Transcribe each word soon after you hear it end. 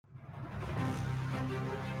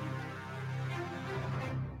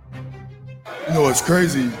You know, it's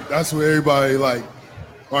crazy. That's what everybody, like,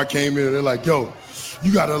 when I came in, they're like, yo,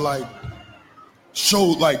 you gotta, like, show,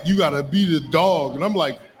 like, you gotta be the dog. And I'm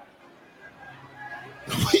like,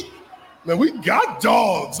 man, we got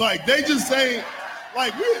dogs. Like, they just saying,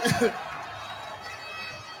 like, like,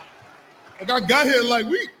 I got here, like,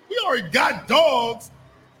 we already got dogs.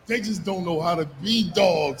 They just don't know how to be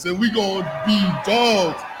dogs. And we gonna be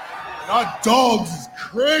dogs. And our dogs is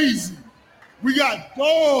crazy. We got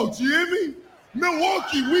dogs, you hear me?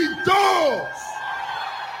 Milwaukee, we dogs!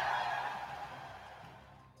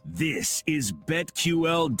 This is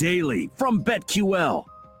BetQL Daily from BetQL.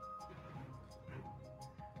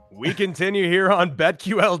 We continue here on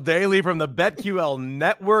BetQL Daily from the BetQL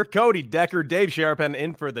Network. Cody Decker, Dave Sharapan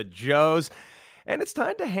in for the Joes. And it's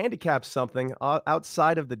time to handicap something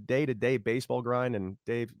outside of the day-to-day baseball grind. And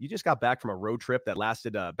Dave, you just got back from a road trip that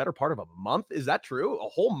lasted a better part of a month. Is that true? A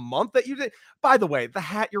whole month that you did? By the way, the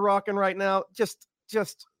hat you're rocking right now, just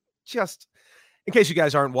in case you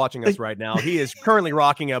guys aren't watching us right now, he is currently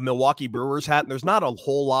rocking a Milwaukee Brewers hat. And there's not a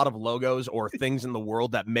whole lot of logos or things in the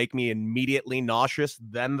world that make me immediately nauseous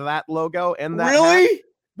than that logo and that Really? hat.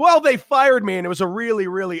 Well, they fired me, and it was a really,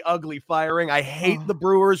 really ugly firing. I hate the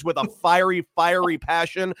Brewers with a fiery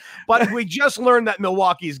passion, but we just learned that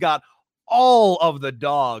Milwaukee's got all of the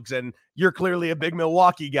dogs, and you're clearly a big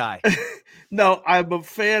Milwaukee guy. No, I'm a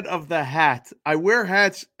fan of the hat. I wear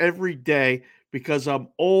hats every day because I'm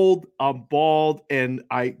old, I'm bald, and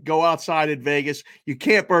I go outside in Vegas. You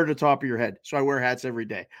can't burn the top of your head, so I wear hats every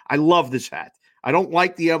day. I love this hat. I don't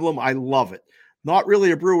like the emblem. I love it. Not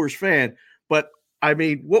really a Brewers fan, but I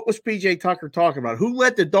mean, what was PJ Tucker talking about? Who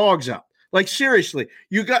let the dogs out? Like, seriously,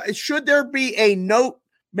 should there be a note,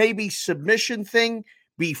 maybe submission thing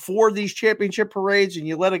before these championship parades and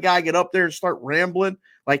you let a guy get up there and start rambling?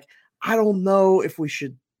 Like, I don't know if we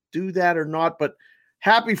should do that or not, but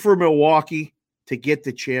happy for Milwaukee to get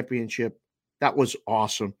the championship. That was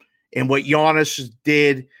awesome. And what Giannis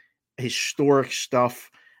did, historic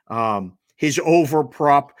stuff. His over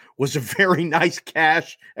prop was a very nice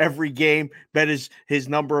cash every game. Bet his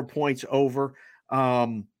number of points over.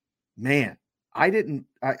 Man, I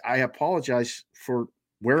apologize for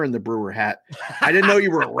wearing the Brewer hat. I didn't know you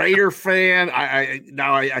were a Raider fan. I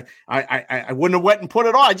wouldn't have went and put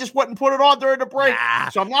it on. I just went and put it on during the break. Nah.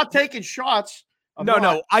 So I'm not taking shots.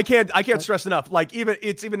 No, I can't stress enough. Like,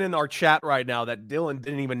 it's even in our chat right now that Dylan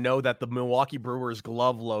didn't even know that the Milwaukee Brewers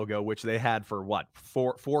glove logo, which they had for what,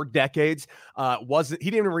 four decades, he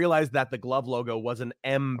didn't even realize that the glove logo was an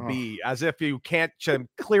MB, as if you can't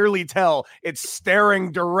clearly tell it's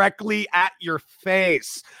staring directly at your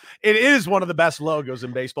face. It is one of the best logos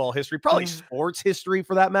in baseball history, probably sports history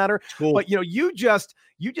for that matter. Cool. But you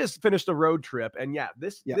just finished a road trip, and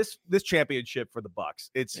this championship for the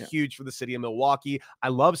Bucks, it's huge for the city of Milwaukee. I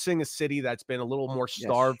love seeing a city that's been a little more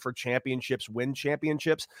starved for championships win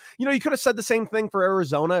championships. You could have said the same thing for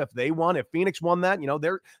Arizona if they won. If Phoenix won that,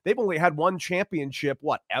 they've only had one championship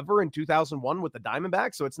ever in 2001 with the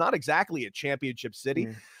Diamondbacks, so it's not exactly a championship city.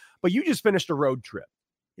 But you just finished a road trip.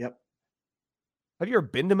 Yep. Have you ever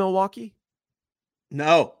been to Milwaukee?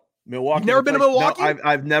 No. Milwaukee. You've never been to Milwaukee? No,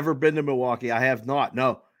 I've never been to Milwaukee. I have not.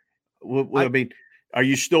 No. I mean, are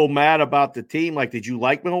you still mad about the team? Like, did you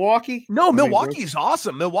like Milwaukee? No, Milwaukee's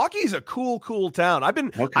awesome. Milwaukee's a cool town. I've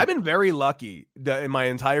been very lucky in my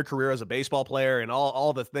entire career as a baseball player and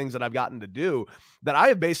all the things that I've gotten to do that I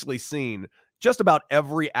have basically seen just about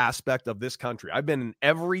every aspect of this country. I've been in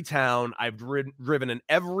every town. I've driven in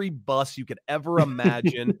every bus you could ever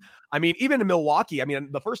imagine. I mean, even in Milwaukee,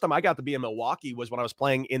 the first time I got to be in Milwaukee was when I was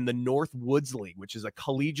playing in the North Woods League, which is a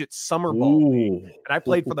collegiate summer ball league. And I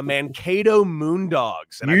played for the Mankato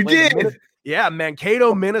Moondogs. And you did?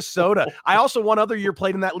 Mankato, Minnesota. I also one other year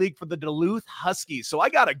played in that league for the Duluth Huskies. So I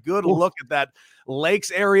got a good look at that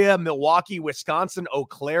Lakes area, Milwaukee, Wisconsin, Eau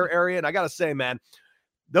Claire area. And I got to say, man,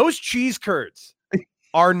 those cheese curds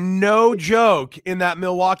are no joke in that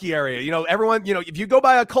Milwaukee area. Everyone, if you go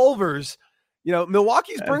by a Culver's,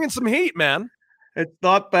 Milwaukee's bringing some heat, man. It's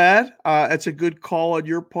not bad. It's a good call on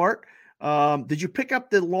your part. Did you pick up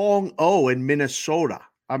the long O in Minnesota?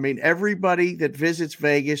 I mean, everybody that visits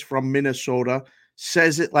Vegas from Minnesota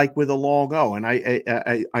says it like with a long O, and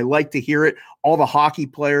I like to hear it. All the hockey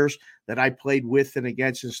players that I played with and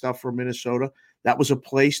against and stuff from Minnesota, that was a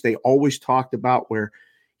place they always talked about where,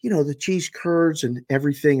 the cheese curds and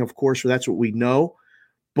everything, of course, that's what we know.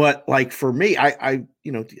 But like for me, I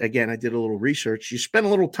again, I did a little research. You spent a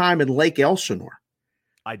little time in Lake Elsinore.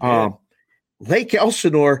 I did. Lake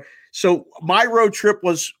Elsinore So my road trip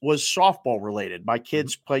was softball related. My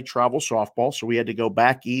kids play travel softball, so we had to go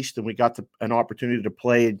back east, and we got an opportunity to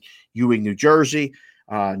play in Ewing, New Jersey,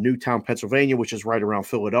 Newtown, Pennsylvania, which is right around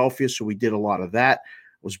Philadelphia. So we did a lot of that.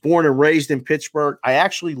 Was born and raised in Pittsburgh. I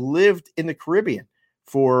actually lived in the Caribbean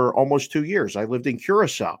for almost 2 years. I lived in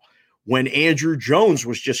Curacao when Andrew Jones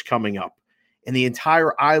was just coming up, and the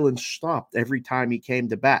entire island stopped every time he came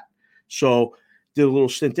to bat. So did a little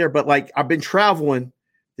stint there. But like I've been traveling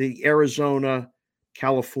the Arizona,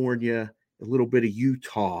 California, a little bit of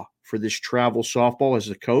Utah for this travel softball as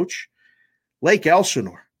a coach. Lake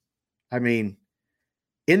Elsinore. I mean,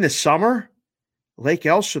 in the summer, Lake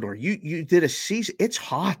Elsinore, you did a season. It's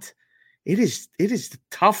hot. It is a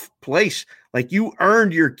tough place. Like you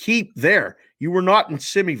earned your keep there. You were not in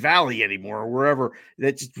Simi Valley anymore or wherever.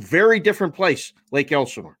 That's a very different place, Lake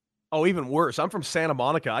Elsinore. Oh, even worse. I'm from Santa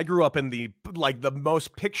Monica. I grew up in the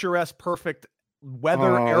most picturesque, perfect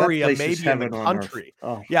weather area maybe in the country.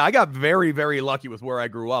 Oh. Yeah, I got very, very lucky with where I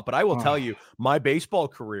grew up. But I will tell you, my baseball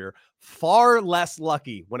career, far less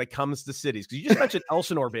lucky when it comes to cities. Because you just mentioned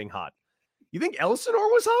Elsinore being hot. You think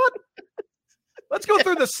Elsinore was hot? Let's go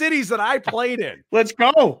through the cities that I played in. Let's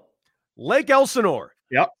go. Lake Elsinore.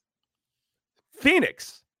 Yep.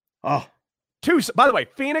 Phoenix. Oh. By the way,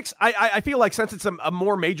 Phoenix, I feel like since it's a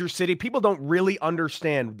more major city, people don't really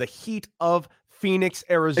understand the heat of Phoenix,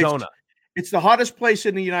 Arizona. It's the hottest place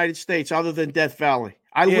in the United States other than Death Valley.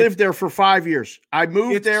 I lived there for 5 years. I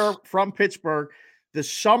moved there from Pittsburgh. The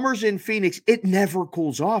summers in Phoenix, it never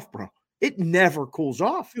cools off, bro. It never cools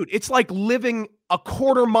off. Dude, it's like living a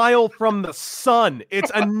quarter mile from the sun.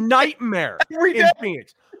 It's a nightmare in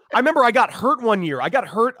Phoenix. I remember I got hurt one year. I got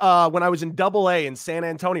hurt when I was in AA in San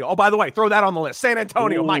Antonio. Oh, by the way, throw that on the list. San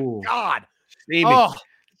Antonio, my God. Oh,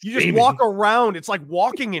 you just walk around. It's like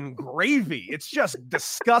walking in gravy. It's just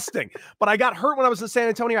disgusting. But I got hurt when I was in San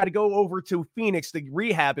Antonio. I had to go over to Phoenix to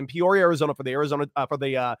rehab in Peoria, Arizona for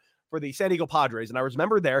the San Diego Padres. And I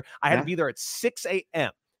remember there, I had to be there at 6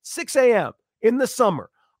 a.m. 6 a.m. in the summer.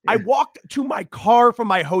 Yeah. I walked to my car from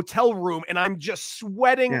my hotel room and I'm just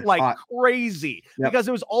sweating like crazy because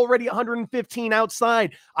it was already 115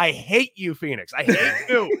 outside. I hate you, Phoenix. I hate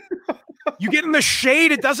you. You get in the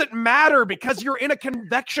shade, it doesn't matter because you're in a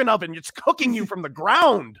convection oven. It's cooking you from the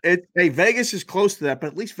ground. Hey, Vegas is close to that, but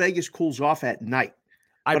at least Vegas cools off at night.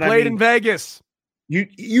 I played in Vegas.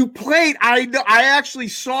 You played. I know. I actually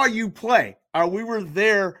saw you play. We were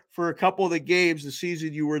there for a couple of the games the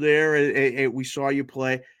season you were there, and we saw you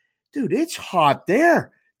play. Dude, it's hot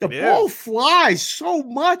there. The ball flies so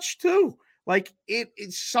much too. Like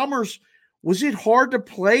it's summers. Was it hard to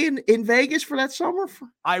play in Vegas for that summer?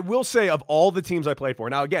 I will say of all the teams I played for.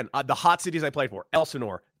 Now, again, the hot cities I played for: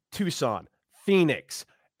 Elsinore, Tucson, Phoenix,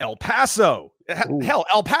 El Paso. Ooh. Hell,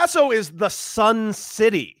 El Paso is the Sun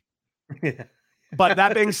City. But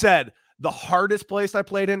that being said, the hardest place I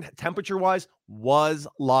played in, temperature-wise, was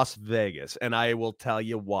Las Vegas, and I will tell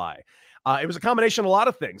you why. It was a combination of a lot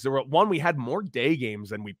of things. We had more day games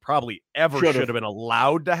than we probably ever should have been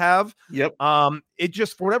allowed to have. Yep. It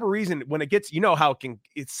just, for whatever reason, when it gets, you know how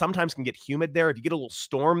it sometimes can get humid there. If you get a little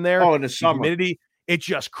storm there, in the summer, humidity, it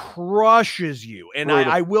just crushes you. And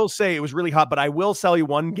I will say it was really hot, but I will tell you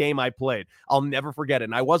one game I played. I'll never forget it.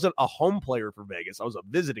 And I wasn't a home player for Vegas. I was a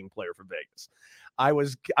visiting player for Vegas. I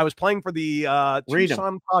was playing for the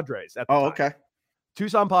Tucson Padres at the time. Okay.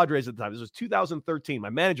 Tucson Padres at the time. This was 2013. My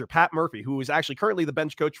manager, Pat Murphy, who is actually currently the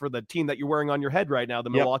bench coach for the team that you're wearing on your head right now, the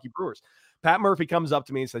Milwaukee Brewers. Pat Murphy comes up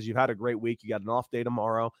to me and says, "You've had a great week. You got an off day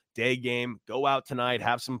tomorrow, day game. Go out tonight,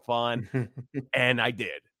 have some fun." And I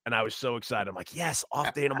did. And I was so excited. I'm like, yes,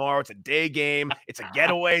 off day tomorrow. It's a day game. It's a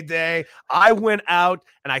getaway day. I went out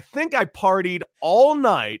and I think I partied all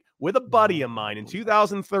night with a buddy of mine in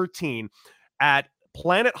 2013 at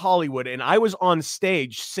Planet Hollywood, and I was on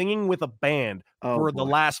stage singing with a band for the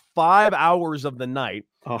last 5 hours of the night.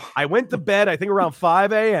 I went to bed, I think around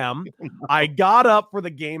 5 a.m. I got up for the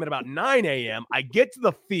game at about 9 a.m. I get to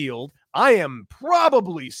the field. I am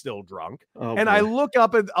probably still drunk. I look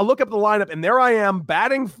up at the lineup, and there I am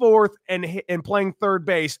batting fourth and playing third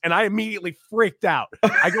base. And I immediately freaked out.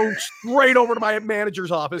 I go straight over to my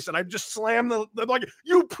manager's office and I just slam the like,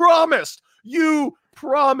 "You promised. You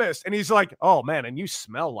promised." And he's like, "Oh man, and you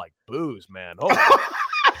smell like booze, man."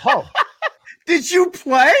 Oh. Did you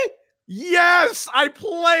play? Yes, I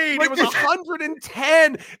played. It was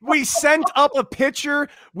 110. We sent up a pitcher.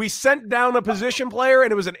 We sent down a position player,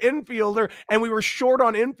 and it was an infielder, and we were short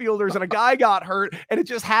on infielders, and a guy got hurt, and it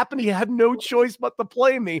just happened. He had no choice but to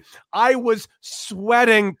play me. I was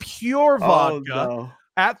sweating pure vodka.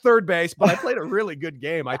 at third base, but I played a really good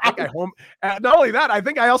game. I think I home. Not only that, I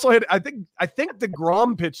think I also hit. I think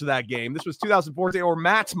DeGrom pitched that game. This was 2014, or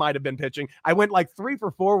Matz might have been pitching. I went like 3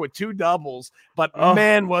 for 4 with 2 doubles, but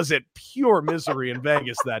man, was it pure misery in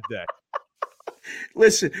Vegas that day.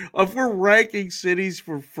 Listen, if we're ranking cities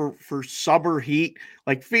for summer heat,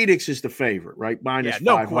 like Phoenix is the favorite, right? Minus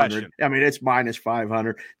no 500. question. I mean, it's minus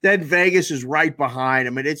 500. Then Vegas is right behind.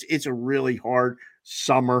 I mean, it's a really hard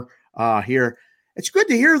summer here. It's good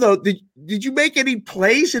to hear, though. Did you make any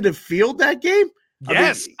plays in the field that game?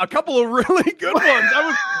 Yes, a couple of really good ones.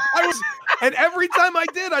 I was, and every time I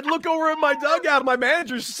did, I'd look over at my dugout. My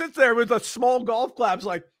manager sits there with a small golf claps,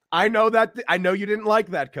 like, I know you didn't like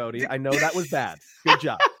that, Cody. I know that was bad. Good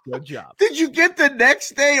job. Good job. Did you get the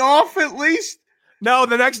next day off at least? No,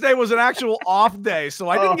 the next day was an actual off day, so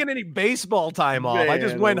I didn't get any baseball time off. I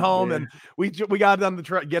just went home and we got done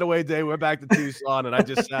the getaway day. We went back to Tucson, and I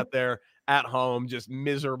just sat there at home, just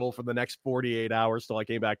miserable for the next 48 hours till I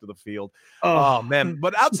came back to the field. Oh man!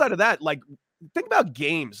 But outside of that, like, think about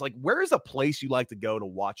games. Like, where is a place you like to go to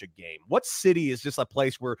watch a game? What city is just a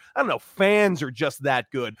place where, I don't know, fans are just that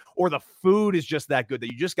good, or the food is just that good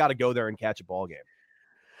that you just got to go there and catch a ball game?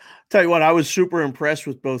 Tell you what, I was super impressed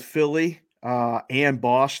with both Philly and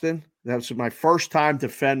Boston. That was my first time to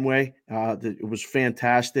Fenway. It was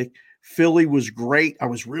fantastic. Philly was great. I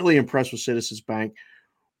was really impressed with Citizens Bank.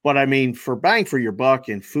 But I mean, for bang for your buck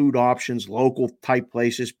and food options, local type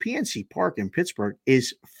places, PNC Park in Pittsburgh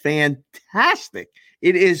is fantastic.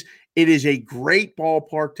 It is a great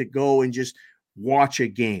ballpark to go and just watch a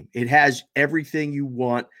game. It has everything you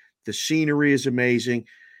want. The scenery is amazing.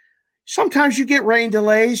 Sometimes you get rain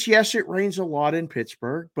delays. Yes, it rains a lot in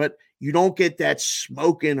Pittsburgh, but you don't get that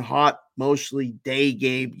smoking hot, mostly day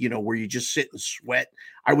game, where you just sit and sweat.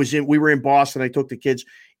 We were in Boston. I took the kids.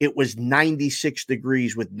 It was 96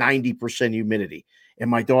 degrees with 90% humidity. And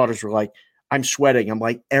my daughters were like, I'm sweating. I'm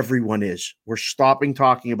like, everyone is. We're stopping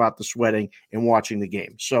talking about the sweating and watching the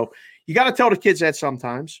game. So you got to tell the kids that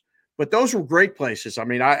sometimes. But those were great places. I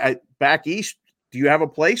mean, I back east, do you have a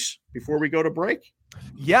place before we go to break?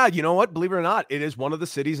 Yeah, you know what? Believe it or not, it is one of the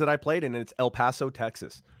cities that I played in, and it's El Paso,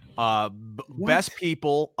 Texas. Best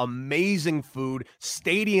people, amazing food,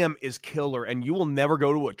 stadium is killer, and you will never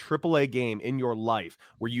go to a AAA game in your life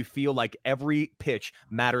where you feel like every pitch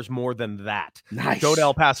matters more than that. Nice. Go to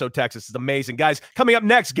El Paso, Texas. It's amazing. Guys, coming up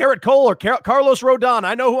next, Garrett Cole or Carlos Rodon.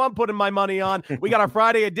 I know who I'm putting my money on. We got our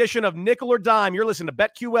Friday edition of Nickel or Dime. You're listening to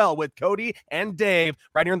BetQL with Cody and Dave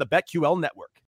right here on the BetQL Network.